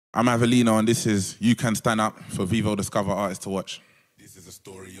I'm Avelino, and this is You Can Stand Up for Vivo Discover Artists to Watch. This is a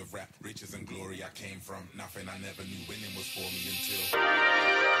story of rap, riches and glory. I came from nothing, I never knew winning was for me until...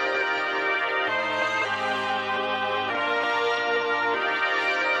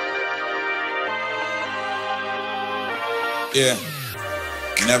 Yeah.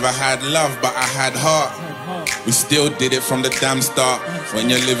 Never had love, but I had heart. We still did it from the damn start. When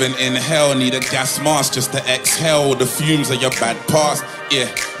you're living in hell, need a gas mask just to exhale the fumes of your bad past.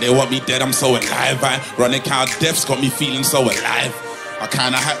 Yeah, they want me dead, I'm so alive. Running count deaths got me feeling so alive. I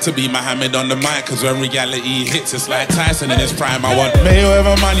kinda had to be Muhammad on the mic, cause when reality hits, it's like Tyson in his prime. I want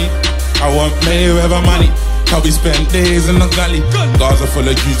Mayweather money, I want Mayweather money. How we spent days in the gully. Gaza full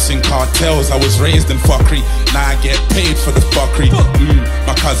of youths in cartels. I was raised in fuckery. Now I get paid for the fuckery.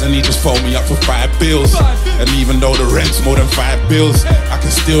 My cousin, he just phoned me up for 5 bills. And even though the rent's more than 5 bills, I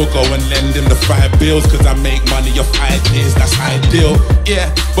can still go and lend him the 5 bills. Cause I make money off ideas, that's ideal. Yeah,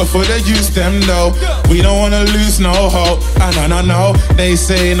 but for the youth them though, we don't wanna lose no hope. No. They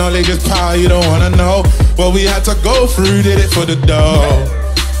say knowledge is power, you don't wanna know. Well, we had to go through, did it for the dough.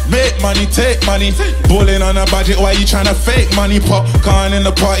 Make money, take money. Balling on a budget, why you tryna fake money? Popcorn in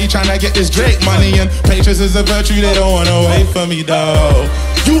the party, tryna get this Drake money. And patience is a virtue, they don't wanna wait for me though.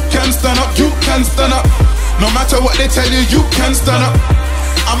 You can stand up, you can stand up. No matter what they tell you, you can stand up.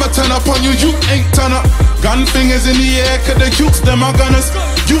 I'ma turn up on you, you ain't turn up. Gun fingers in the air, cause the youths, them are gunners.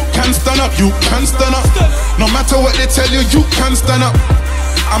 You can stand up, you can stand up. No matter what they tell you, you can stand up.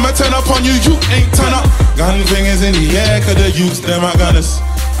 I'ma turn up on you, you ain't turn up. Gun fingers in the air, cause the youths, them are gunners.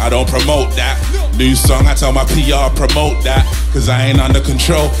 I don't promote that. New song, I tell my PR, promote that. Cause I ain't under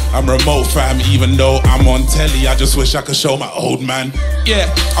control, I'm remote fam. Even though I'm on telly, I just wish I could show my old man.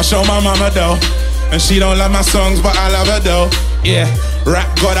 Yeah, I'll show my mama though. And she don't love my songs, but I love her though. Yeah,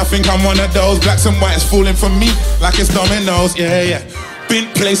 rap God, I think I'm one of those. Blacks and whites falling for me like it's dominoes. Yeah.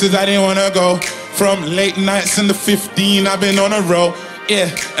 Been places I didn't wanna go. From late nights in the 15, I've been on a roll. Yeah,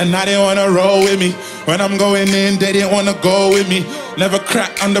 and now they wanna roll with me. When I'm going in, they didn't wanna go with me. Never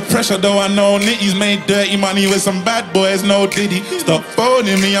crack under pressure, though I know nitties made dirty money with some bad boys, no diddy. Stop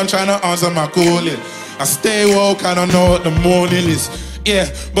phoning me, I'm trying to answer my calling. I stay woke, I don't know what the morning is. Yeah,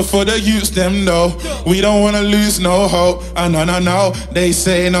 but for the youths them though, we don't wanna lose no hope. No. They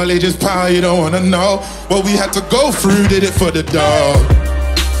say knowledge is power, you don't wanna know. What we had to go through, did it for the dough.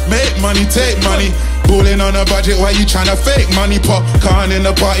 Make money, take money. Balling on a budget, why you tryna fake money? Popcorn in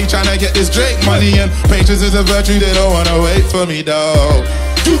the party, tryna get this Drake money. And patience is a virtue, they don't wanna wait for me though.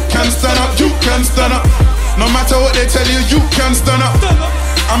 You can stand up, you can stand up. No matter what they tell you, you can stand up.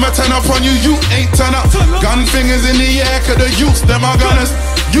 I'ma turn up on you, you ain't turn up. Gun fingers in the air, cause the youths, them are gunners.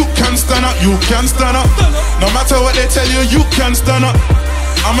 You can stand up, you can stand up. No matter what they tell you, you can stand up.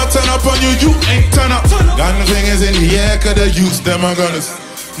 I'ma turn up on you, you ain't turn up. Gun fingers in the air, cause the youths, them are gunners.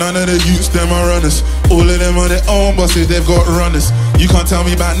 None of the youths, them are runners. All of them are their own bosses, they've got runners. You can't tell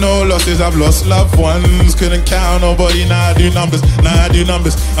me about no losses, I've lost loved ones. Couldn't count nobody, now I do numbers. I'll do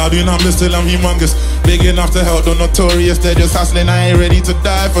numbers till I'm humongous. Big enough to help the notorious, they're just hustling. I ain't ready to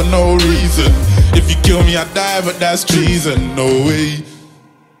die for no reason. If you kill me, I die, but that's treason, no way.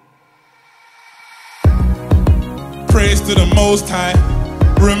 Praise to the Most High.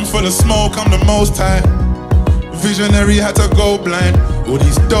 Room full of smoke, I'm the Most High. Visionary had to go blind. All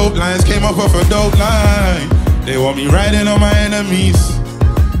these dope lines came up off a dope line. They want me riding on my enemies,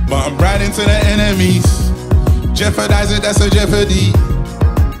 but I'm riding to the enemies. Jeopardize it, that's a jeopardy.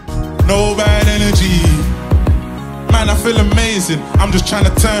 No bad energy. Man, I feel amazing. I'm just trying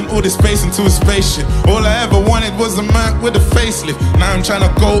to turn all this space into a spaceship. All I ever wanted was a Merc with a facelift. Now I'm trying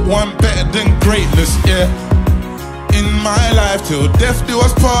to go one better than greatness, yeah. In my life, till death do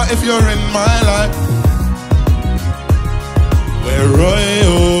us part if you're in my life. We're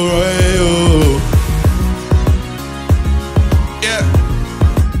royal. Yeah.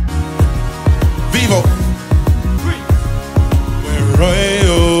 Vivo. We're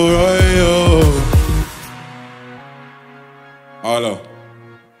royal. Hello.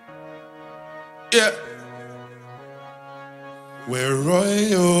 Yeah. We're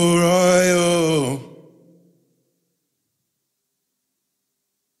royal.